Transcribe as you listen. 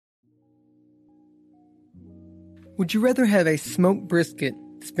Would you rather have a smoked brisket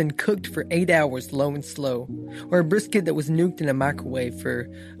that's been cooked for 8 hours low and slow, or a brisket that was nuked in a microwave for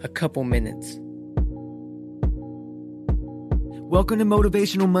a couple minutes? Welcome to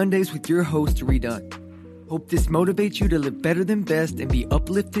Motivational Mondays with your host, Redone. Hope this motivates you to live better than best and be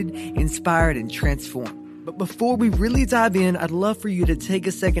uplifted, inspired, and transformed. But before we really dive in, I'd love for you to take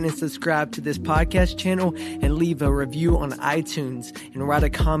a second and subscribe to this podcast channel and leave a review on iTunes and write a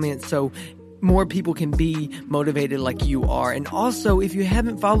comment so more people can be motivated like you are. And also, if you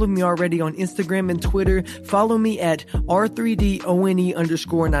haven't followed me already on Instagram and Twitter, follow me at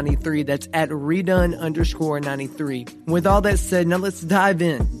R3DONE_93. That's at Redone_93. With all that said, now let's dive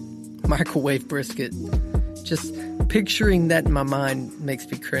in. Microwave brisket. Just picturing that in my mind makes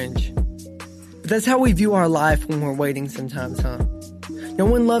me cringe. But that's how we view our life when we're waiting sometimes, huh? No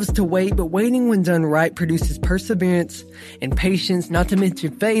one loves to wait, but waiting when done right produces perseverance and patience, not to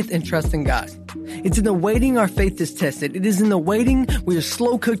mention faith and trust in God. It's in the waiting our faith is tested. It is in the waiting we are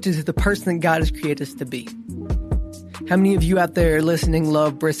slow cooked into the person that God has created us to be. How many of you out there listening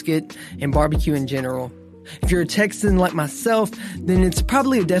love brisket and barbecue in general? If you're a Texan like myself, then it's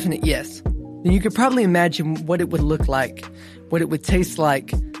probably a definite yes. Then you could probably imagine what it would look like, what it would taste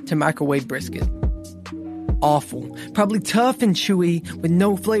like to microwave brisket. Awful. Probably tough and chewy with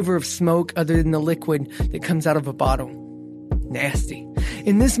no flavor of smoke other than the liquid that comes out of a bottle. Nasty.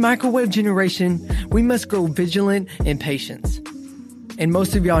 In this microwave generation, we must grow vigilant and patience. And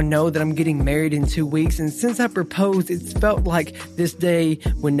most of y'all know that I'm getting married in 2 weeks, and since I proposed, it's felt like this day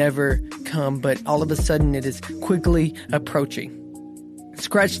would never come, but all of a sudden it is quickly approaching.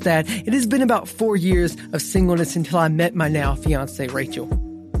 Scratch that. It has been about 4 years of singleness until I met my now fiance, Rachel.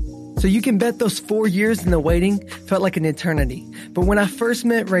 So you can bet those 4 years in the waiting felt like an eternity. But when I first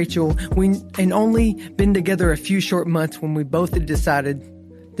met Rachel, and only been together a few short months when we both had decided,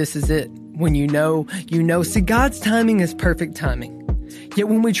 this is it. When you know, you know. See, God's timing is perfect timing. Yet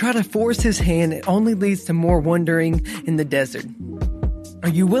when we try to force His hand, it only leads to more wandering in the desert. Are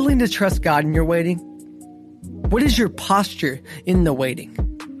you willing to trust God in your waiting? What is your posture in the waiting?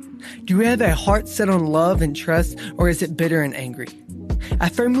 Do you have a heart set on love and trust, or is it bitter and angry? I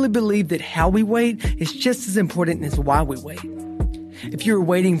firmly believe that how we wait is just as important as why we wait. If you're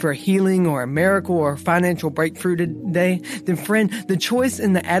waiting for a healing or a miracle or a financial breakthrough today, then friend, the choice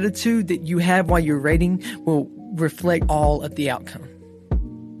and the attitude that you have while you're waiting will reflect all of the outcome.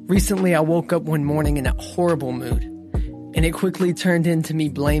 Recently, I woke up one morning in a horrible mood, and it quickly turned into me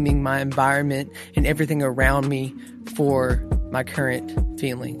blaming my environment and everything around me for my current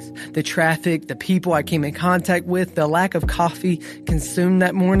feelings. The traffic, the people I came in contact with, the lack of coffee consumed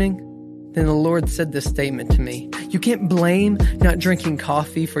that morning. Then the Lord said this statement to me. You can't blame not drinking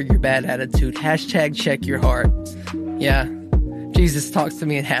coffee for your bad attitude. # check your heart. Yeah, Jesus talks to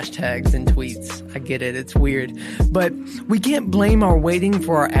me in hashtags and tweets. I get it. It's weird. But we can't blame our waiting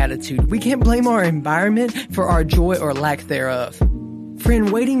for our attitude. We can't blame our environment for our joy or lack thereof.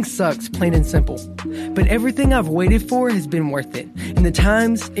 Friend, waiting sucks, plain and simple. But everything I've waited for has been worth it. And the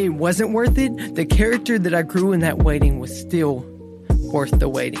times it wasn't worth it, the character that I grew in that waiting was still worth the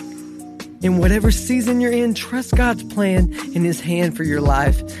waiting. In whatever season you're in, trust God's plan and His hand for your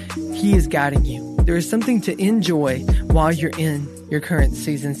life. He is guiding you. There is something to enjoy while you're in your current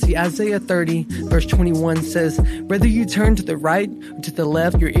season. See, Isaiah 30, verse 21 says, whether you turn to the right or to the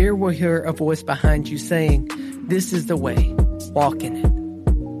left, your ear will hear a voice behind you saying, this is the way, walk in it.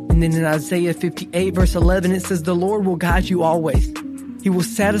 And then in Isaiah 58, verse 11, it says, the Lord will guide you always. He will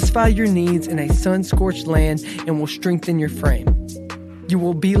satisfy your needs in a sun-scorched land and will strengthen your frame. You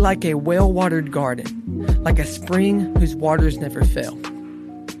will be like a well-watered garden, like a spring whose waters never fail.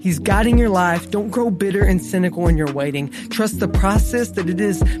 He's guiding your life. Don't grow bitter and cynical in your waiting. Trust the process that it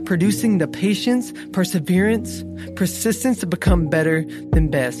is producing the patience, perseverance, persistence to become better than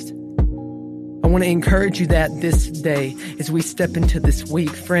best. I want to encourage you that this day, as we step into this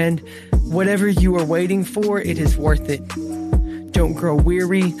week, friend, whatever you are waiting for, it is worth it. Don't grow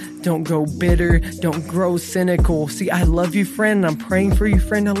weary. Don't grow bitter. Don't grow cynical. See, I love you, friend. I'm praying for you,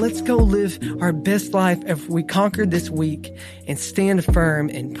 friend. Now let's go live our best life as we conquer this week and stand firm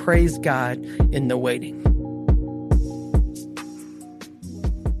and praise God in the waiting.